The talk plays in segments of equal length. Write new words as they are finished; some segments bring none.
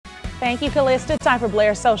Thank you, Callista. Time for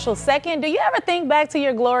Blair's Social Second. Do you ever think back to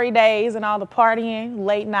your glory days and all the partying,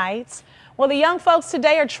 late nights? Well, the young folks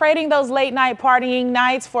today are trading those late night partying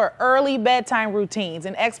nights for early bedtime routines,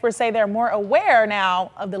 and experts say they're more aware now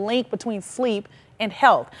of the link between sleep and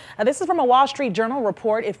health. Now, this is from a Wall Street Journal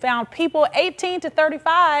report. It found people 18 to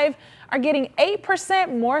 35 are getting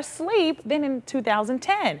 8% more sleep than in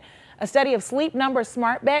 2010. A study of Sleep Number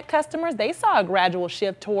smart bed customers, they saw a gradual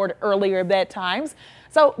shift toward earlier bedtimes.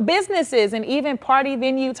 So businesses and even party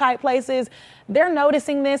venue type places, they're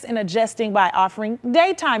noticing this and adjusting by offering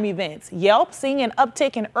daytime events. Yelp seeing an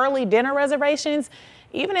uptick in early dinner reservations.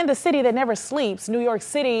 Even in the city that never sleeps, New York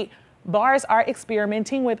City, bars are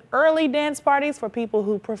experimenting with early dance parties for people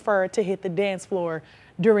who prefer to hit the dance floor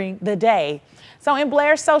during the day. So in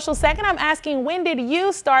Blair's Social Second, I'm asking, when did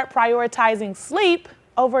you start prioritizing sleep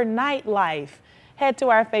over nightlife? Head to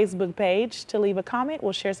our Facebook page to leave a comment.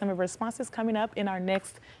 We'll share some of our responses coming up in our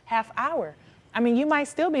next half hour. I mean, you might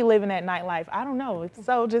still be living that nightlife. I don't know.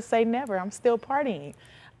 So just say never. I'm still partying.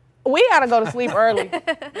 We got to go to sleep early.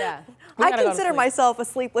 Yeah. I consider myself a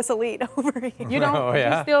sleepless elite over here. You don't? Oh,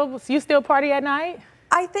 yeah. You still party at night?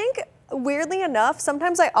 I think, weirdly enough,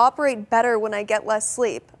 sometimes I operate better when I get less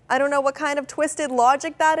sleep. I don't know what kind of twisted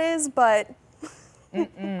logic that is, but... I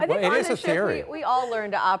think it is a theory. We all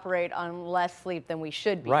learn to operate on less sleep than we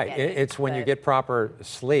should be. Right. Getting, it's when you get proper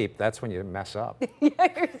sleep, that's when you mess up.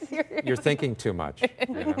 You're thinking too much.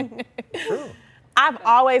 You know? True. I've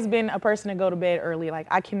always been a person to go to bed early. Like,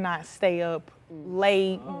 I cannot stay up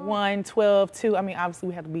late, 1, 12, 2. I mean, obviously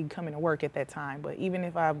we have to be coming to work at that time, but even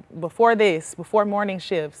if before morning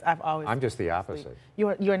shifts, I've always... I'm just the opposite.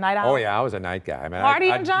 You're a night owl? Oh yeah, I was a night guy. I mean,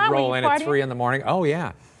 Partying, John? I'd roll in at 3 in the morning. Oh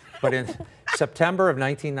yeah. But in September of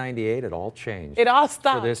 1998, it all changed. It all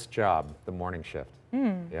stopped. For this job, the morning shift.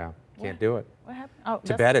 Yeah, can't do it. What happened? Oh,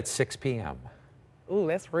 to bed at 6 p.m. Ooh,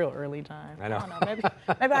 that's real early time. I know. I don't know.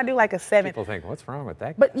 Maybe I do like a 7. People think, what's wrong with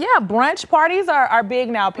that? But yeah, brunch parties are big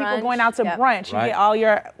now. People going out to brunch. You get all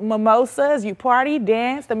your mimosas, you party,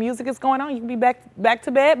 dance, the music is going on. You can be back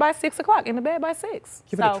to bed by 6 o'clock, in the bed by 6.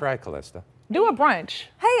 Give it a try, Callista. Do a brunch.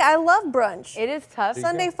 Hey, I love brunch. It is tough.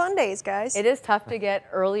 Sunday fun days, guys. It is tough to get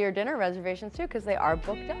earlier dinner reservations too because they are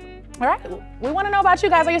booked up. All right, we want to know about you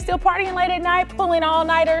guys. Are you still partying late at night, pulling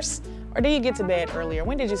all-nighters? Or do you get to bed earlier?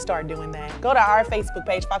 When did you start doing that? Go to our Facebook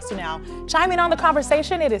page, Fox 2 Now. Chime in on the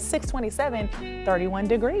conversation. It is 6:27, 31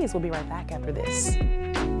 degrees. We'll be right back after this.